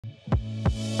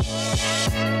Hello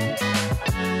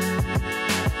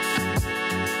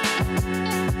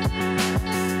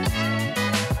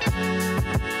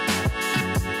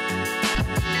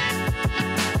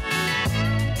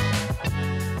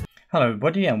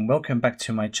everybody and welcome back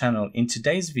to my channel. In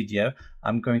today's video,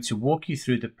 I'm going to walk you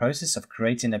through the process of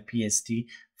creating a PST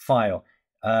file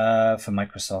for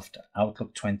Microsoft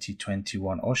Outlook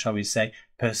 2021, or shall we say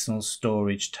personal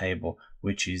storage table,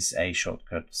 which is a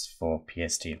shortcut for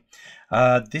PST.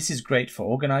 This is great for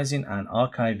organizing and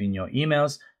archiving your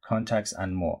emails, contacts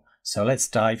and more. So let's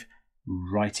dive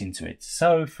right into it.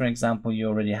 So for example,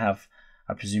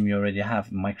 I presume you already have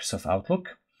Microsoft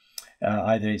Outlook.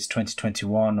 Either it's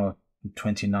 2021 or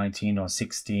 2019 or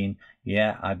 16.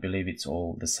 Yeah, I believe it's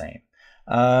all the same.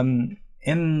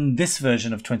 In this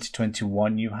version of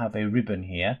 2021, you have a ribbon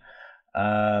here.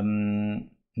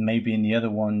 Maybe in the other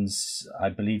ones, I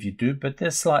believe you do, but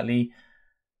there's slightly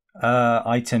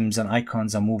items and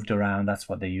icons are moved around. That's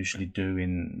what they usually do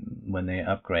when they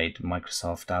upgrade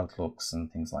Microsoft Outlooks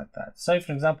and things like that. So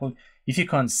for example, if you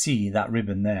can't see that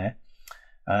ribbon there,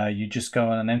 you just go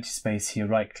on an empty space here,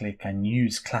 right click and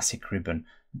use classic ribbon.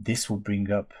 This will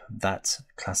bring up that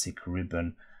classic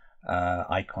ribbon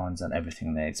icons and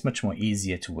everything there. It's much more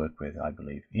easier to work with, I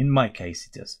believe. In my case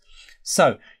it is.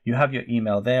 So you have your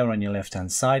email there on your left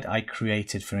hand side. I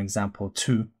created, for example,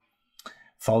 2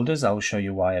 folders. I will show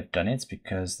you why I've done it,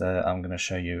 because I'm going to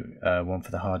show you one for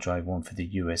the hard drive, one for the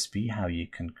USB, how you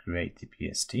can create the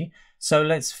PST. So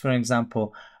let's, for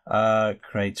example,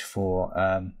 create for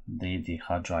the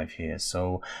hard drive here.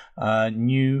 So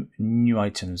new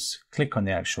items, click on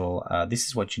the actual this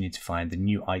is what you need to find, the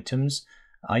new items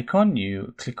icon.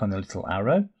 You click on the little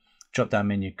arrow, drop down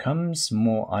menu comes,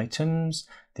 more items,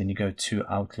 then you go to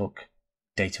Outlook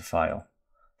data file.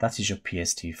 That is your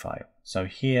PST file. So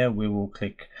here we will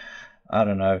click, I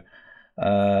don't know,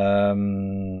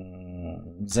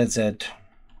 ZZ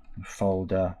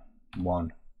folder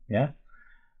 1. Yeah.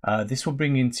 This will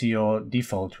bring into your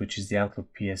default, which is the Outlook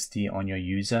PST on your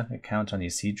user account on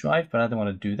your C drive, but I don't want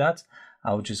to do that.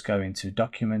 I'll just go into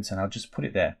documents and I'll just put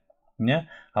it there. Yeah,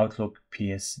 Outlook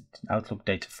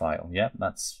data file. Yeah,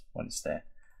 that's what it's there.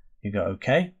 You go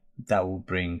OK. That will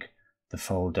bring the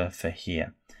folder for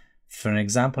here. For an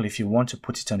example, if you want to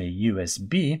put it on a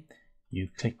USB, you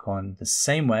click on the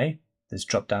same way. This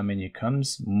drop down menu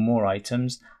comes, more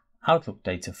items, Outlook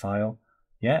data file.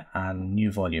 Yeah, and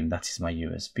new volume, that is my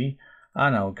USB,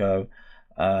 and I'll go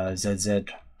ZZ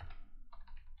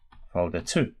folder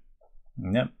 2.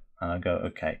 Yep, and I'll go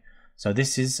OK. So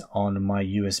this is on my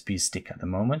USB stick at the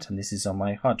moment, and this is on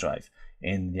my hard drive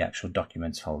in the actual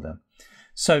documents folder.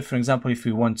 So for example, if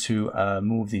we want to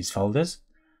move these folders,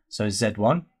 so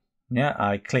Z1, yeah,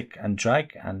 I click and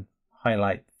drag and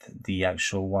highlight the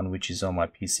actual one which is on my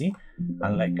PC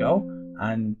and let go,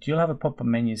 and you'll have a pop-up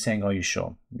menu saying, are you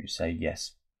sure? You say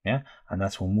yes. Yeah, and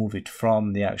that will move it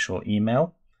from the actual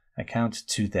email account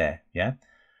to there. Yeah,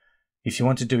 if you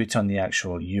want to do it on the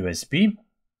actual USB,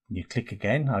 you click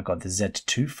again. I got the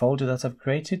Z2 folder that I've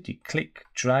created. You click,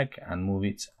 drag and move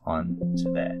it on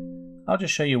to there. I'll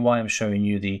just show you why I'm showing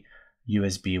you the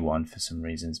USB one. For some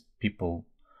reasons people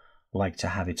like to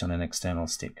have it on an external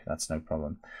stick. That's no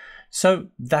problem. So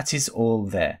that is all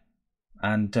there,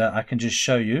 and I can just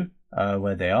show you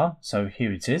where they are. So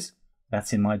here it is.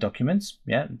 That's in my documents.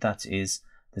 Yeah, that is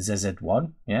the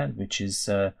ZZ1. Yeah, which is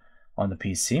on the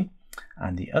PC,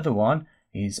 and the other one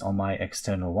is on my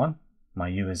external one, my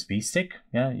USB stick.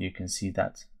 Yeah, you can see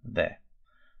that there.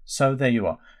 So there you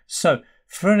are. So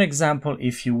for an example,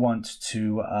 if you want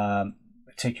to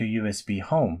take your USB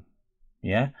home,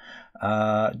 yeah,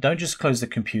 don't just close the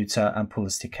computer and pull the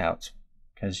stick out,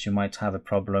 because you might have a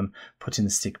problem putting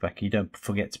the stick back. You don't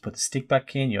forget to put the stick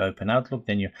back in, you open Outlook,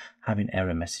 then you're having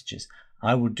error messages.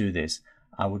 I would do this.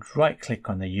 I would right click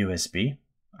on the USB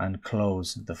and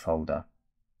close the folder.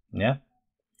 Yeah,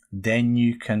 then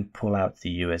you can pull out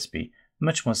the USB.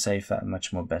 Much more safer and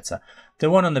much more better. The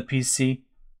one on the PC,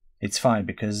 it's fine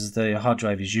because the hard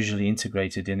drive is usually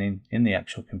integrated in the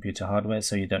actual computer hardware,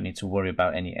 so you don't need to worry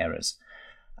about any errors.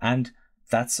 And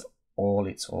that's all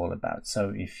it's all about.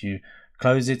 So if you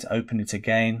close it, open it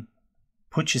again,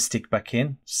 put your stick back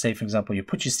in. Say for example, you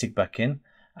put your stick back in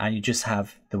and you just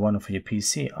have the one for your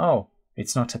PC. Oh,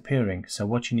 it's not appearing. So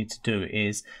what you need to do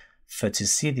is, to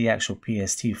see the actual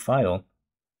PST file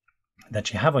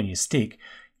that you have on your stick,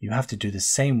 you have to do the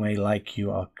same way like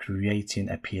you are creating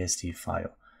a PST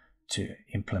file to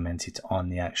implement it on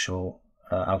the actual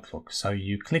Outlook. So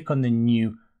you click on the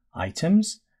new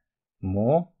items,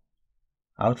 more,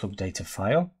 Outlook data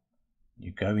file,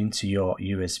 you go into your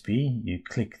USB, you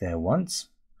click there once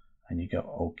and you go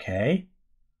OK,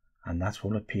 and that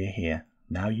will appear here.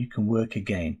 Now you can work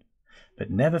again, but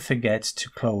never forget to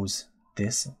close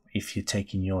this if you're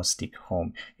taking your stick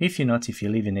home. If you're not, if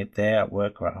you're leaving it there at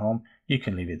work or at home, you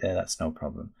can leave it there, that's no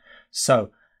problem.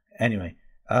 So anyway,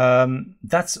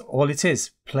 that's all it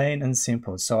is, plain and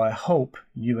simple. So I hope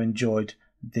you enjoyed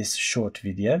this short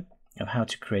video of how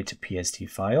to create a PST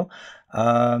file.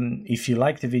 If you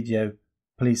like the video,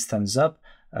 please thumbs up.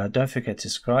 Don't forget to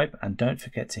subscribe, and don't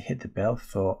forget to hit the bell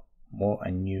for more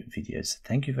and new videos.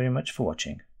 Thank you very much for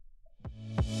watching.